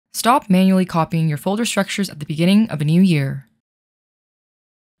Stop manually copying your folder structures at the beginning of a new year.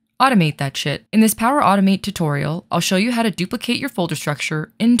 Automate that shit. In this PowerAutomate tutorial, I'll show you how to duplicate your folder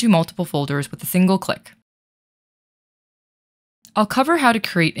structure into multiple folders with a single click. I'll cover how to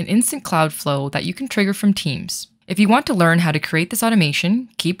create an instant cloud flow that you can trigger from Teams. If you want to learn how to create this automation,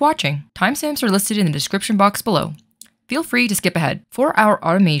 keep watching. Timestamps are listed in the description box below. Feel free to skip ahead. For our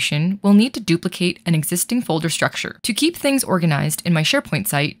automation, we'll need to duplicate an existing folder structure. To keep things organized in my SharePoint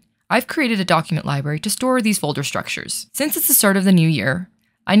site, I've created a document library to store these folder structures. Since it's the start of the new year,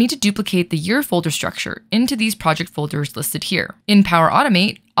 I need to duplicate the year folder structure into these project folders listed here. In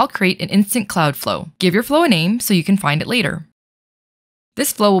PowerAutomate, I'll create an instant cloud flow. Give your flow a name so you can find it later.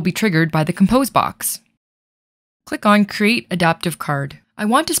 This flow will be triggered by the Compose box. Click on Create Adaptive Card. I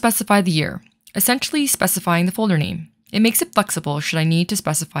want to specify the year, essentially specifying the folder name. It makes it flexible should I need to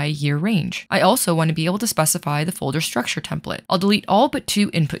specify a year range. I also want to be able to specify the folder structure template. I'll delete all but 2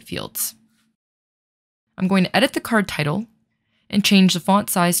 input fields. I'm going to edit the card title and change the font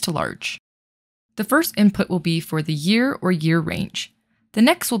size to large. The first input will be for the year or year range. The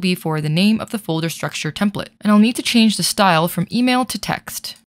next will be for the name of the folder structure template, and I'll need to change the style from email to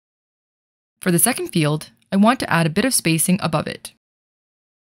text. For the second field, I want to add a bit of spacing above it.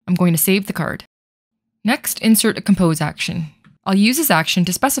 I'm going to save the card. Next, insert a compose action. I'll use this action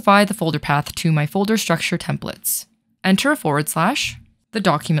to specify the folder path to my folder structure templates. Enter a /, the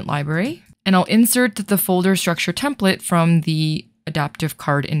document library, and I'll insert the folder structure template from the adaptive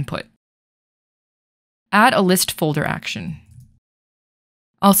card input. Add a list folder action.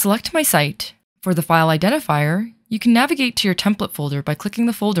 I'll select my site. For the file identifier, you can navigate to your template folder by clicking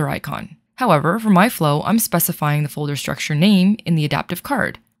the folder icon. However, for my flow, I'm specifying the folder structure name in the adaptive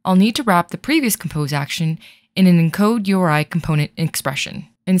card. I'll need to wrap the previous compose action in an encode URI component expression.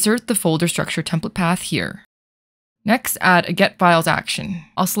 Insert the folder structure template path here. Next, add a get files action.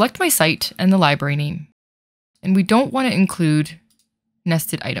 I'll select my site and the library name. And we don't want to include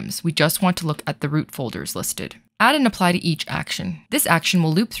nested items. We just want to look at the root folders listed. Add an apply to each action. This action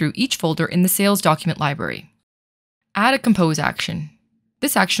will loop through each folder in the sales document library. Add a compose action.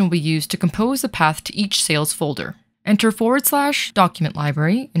 This action will be used to compose the path to each sales folder. Enter / document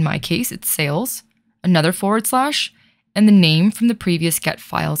library, in my case it's sales, another /, and the name from the previous get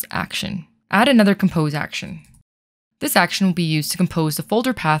files action. Add another compose action. This action will be used to compose the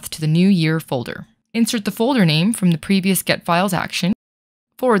folder path to the new year folder. Insert the folder name from the previous get files action,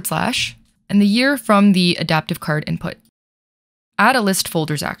 / and the year from the adaptive card input. Add a list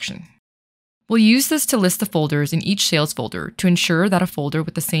folders action. We'll use this to list the folders in each sales folder to ensure that a folder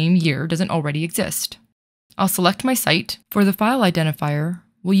with the same year doesn't already exist. I'll select my site. For the file identifier,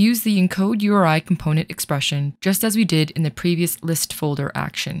 we'll use the encode URI component expression just as we did in the previous list folder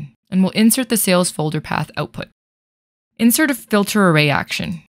action, and we'll insert the sales folder path output. Insert a filter array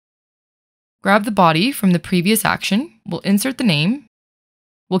action. Grab the body from the previous action, we'll insert the name.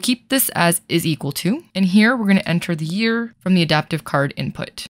 We'll keep this as is equal to, and here we're going to enter the year from the adaptive card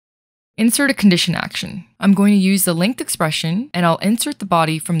input. Insert a condition action. I'm going to use the length expression, and I'll insert the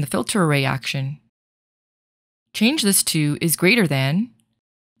body from the filter array action. Change this to is greater than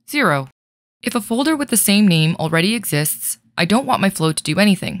 0. If a folder with the same name already exists, I don't want my flow to do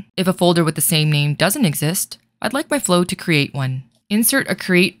anything. If a folder with the same name doesn't exist, I'd like my flow to create one. Insert a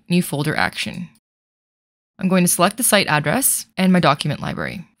create new folder action. I'm going to select the site address and my document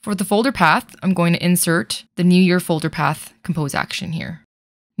library. For the folder path, I'm going to insert the new year folder path compose action here.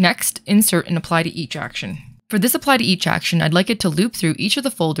 Next, insert an apply to each action. For this apply to each action, I'd like it to loop through each of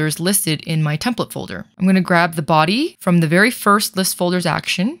the folders listed in my template folder. I'm going to grab the body from the very first list folders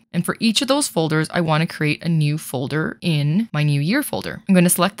action, and for each of those folders, I want to create a new folder in my new year folder. I'm going to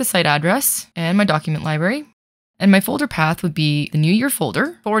select the site address and my document library. And my folder path would be the new year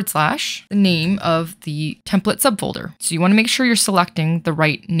folder / the name of the template subfolder. So you want to make sure you're selecting the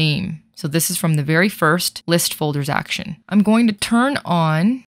right name. So this is from the very first list folders action. I'm going to turn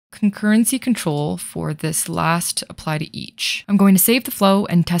on concurrency control for this last apply to each. I'm going to save the flow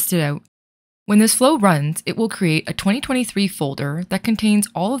and test it out. When this flow runs, it will create a 2023 folder that contains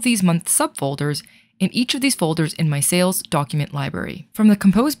all of these month subfolders in each of these folders in my sales document library. From the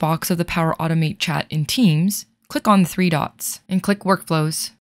compose box of the PowerAutomate chat in Teams, click on the 3 dots and click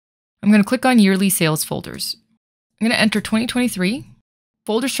Workflows. I'm going to click on Yearly Sales Folders. I'm going to enter 2023.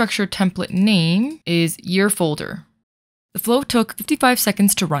 Folder structure template name is Year Folder. The flow took 55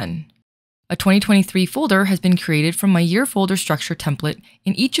 seconds to run. A 2023 folder has been created from my year folder structure template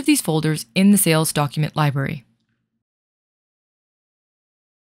in each of these folders in the sales document library.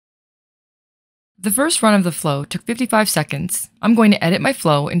 The first run of the flow took 55 seconds. I'm going to edit my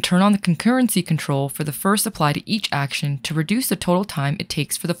flow and turn on the concurrency control for the first apply to each action to reduce the total time it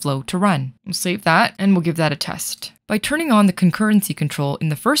takes for the flow to run. We'll save that and we'll give that a test. By turning on the concurrency control in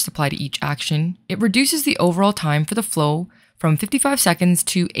the first apply to each action, it reduces the overall time for the flow from 55 seconds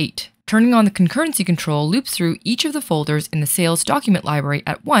to 8. Turning on the concurrency control loops through each of the folders in the sales document library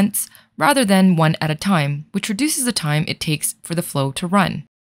at once rather than one at a time, which reduces the time it takes for the flow to run.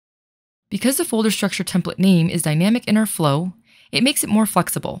 Because the folder structure template name is dynamic in our flow, it makes it more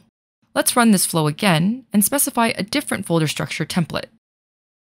flexible. Let's run this flow again and specify a different folder structure template.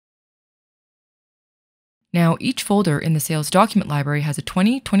 Now, each folder in the sales document library has a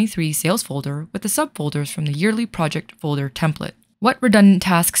 2023 sales folder with the subfolders from the yearly project folder template. What redundant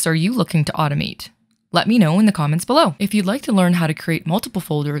tasks are you looking to automate? Let me know in the comments below. If you'd like to learn how to create multiple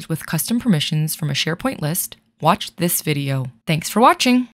folders with custom permissions from a SharePoint list, watch this video. Thanks for watching.